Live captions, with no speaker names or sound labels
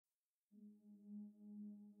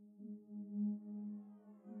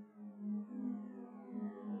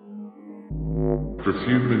After a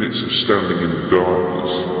few minutes of standing in the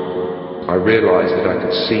darkness, I realized that I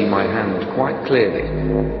could see my hand quite clearly,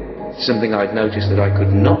 something I'd noticed that I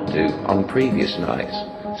could not do on previous nights.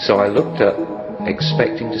 So I looked up,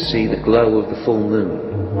 expecting to see the glow of the full moon.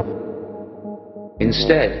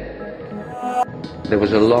 Instead, there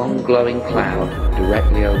was a long glowing cloud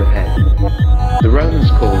directly overhead. The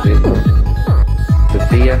Romans called it the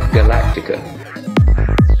Via Galactica.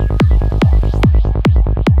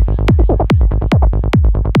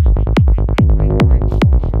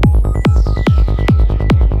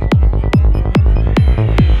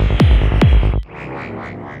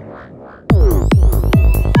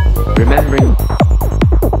 Remembering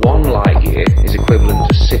 1 light year is equivalent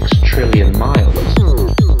to 6 trillion miles.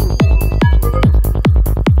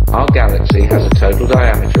 Our galaxy has a total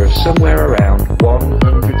diameter of somewhere around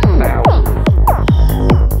 100,000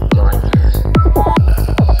 light years.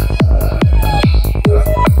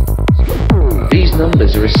 These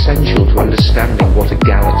numbers are essential to understanding what a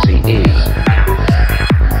galaxy is.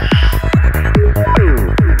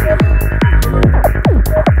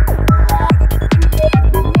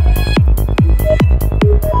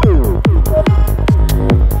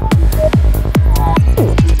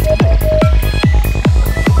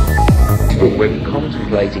 When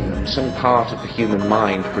contemplating them, some part of the human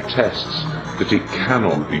mind protests that it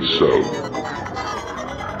cannot be so.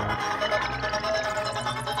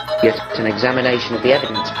 Yet an examination of the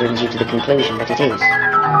evidence brings you to the conclusion that it is.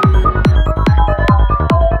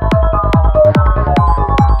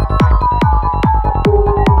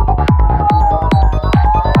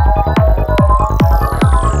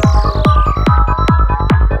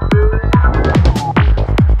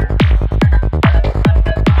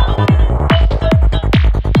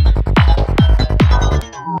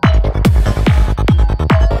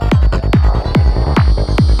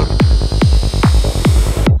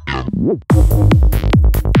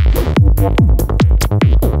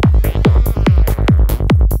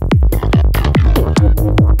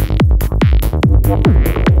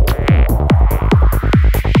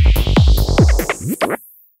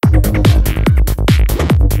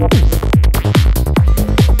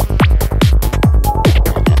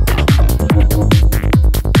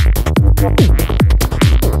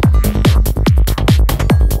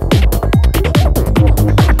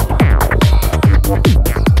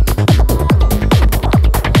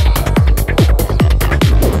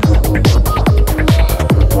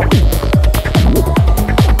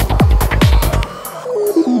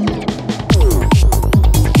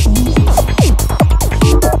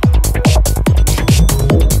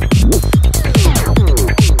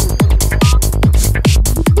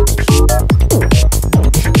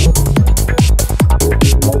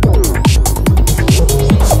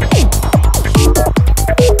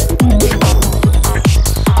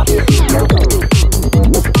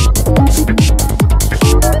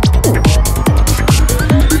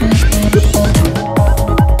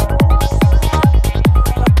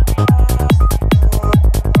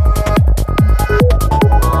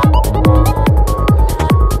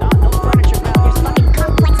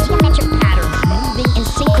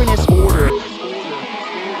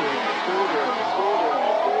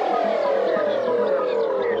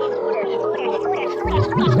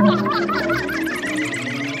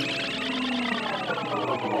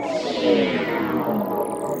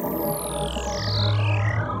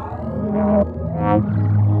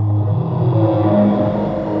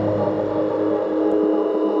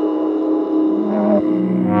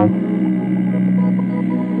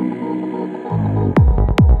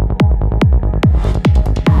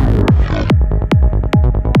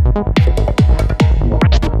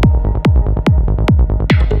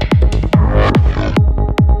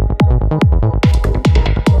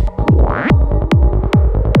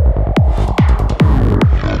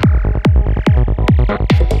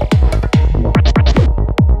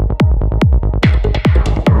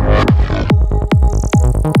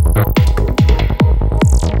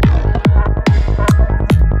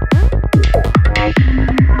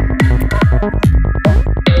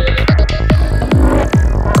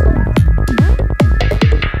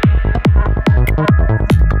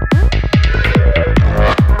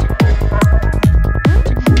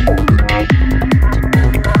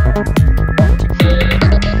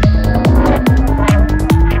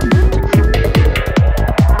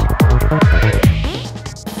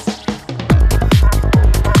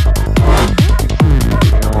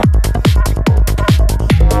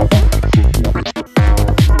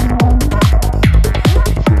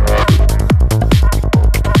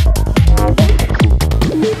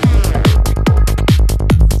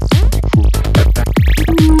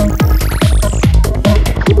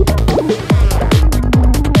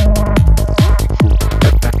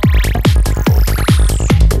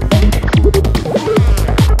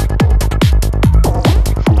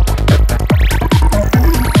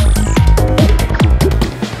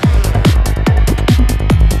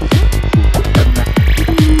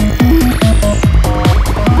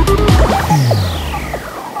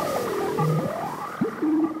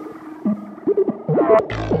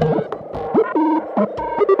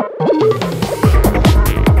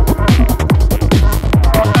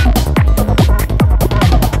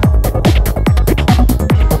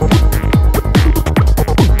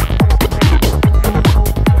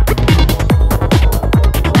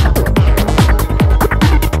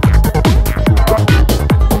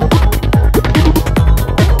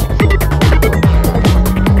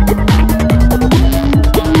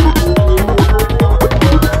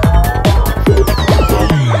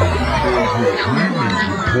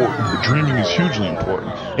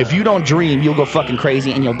 If you don't dream, you'll go fucking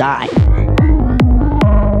crazy and you'll die.